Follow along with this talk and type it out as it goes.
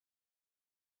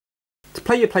To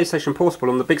play your PlayStation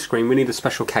Portable on the big screen, we need a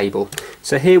special cable.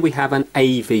 So here we have an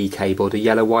AV cable, the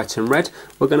yellow, white and red.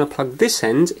 We're going to plug this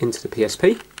end into the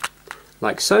PSP,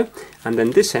 like so, and then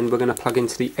this end we're going to plug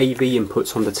into the AV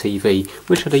inputs on the TV,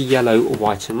 which are the yellow,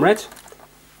 white and red.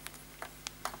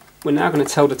 We're now going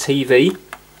to tell the TV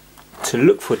to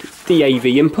look for the AV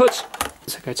input.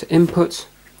 So go to Input,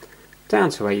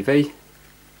 down to AV,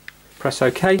 press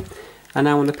OK, and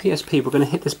now on the PSP we're going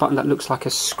to hit this button that looks like a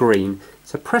screen.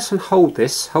 So press and hold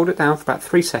this, hold it down for about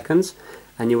 3 seconds,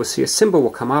 and you will see a symbol will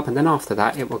come up, and then after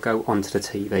that it will go onto the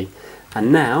TV.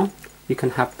 And now you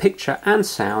can have picture and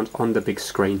sound on the big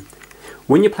screen.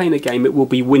 When you're playing a game it will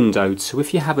be windowed, so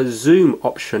if you have a zoom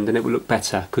option then it will look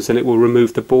better, because then it will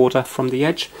remove the border from the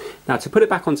edge. Now to put it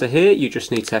back onto here you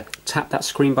just need to tap that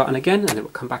screen button again and it will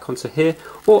come back onto here,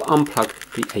 or unplug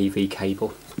the AV cable.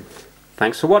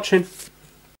 Thanks for watching.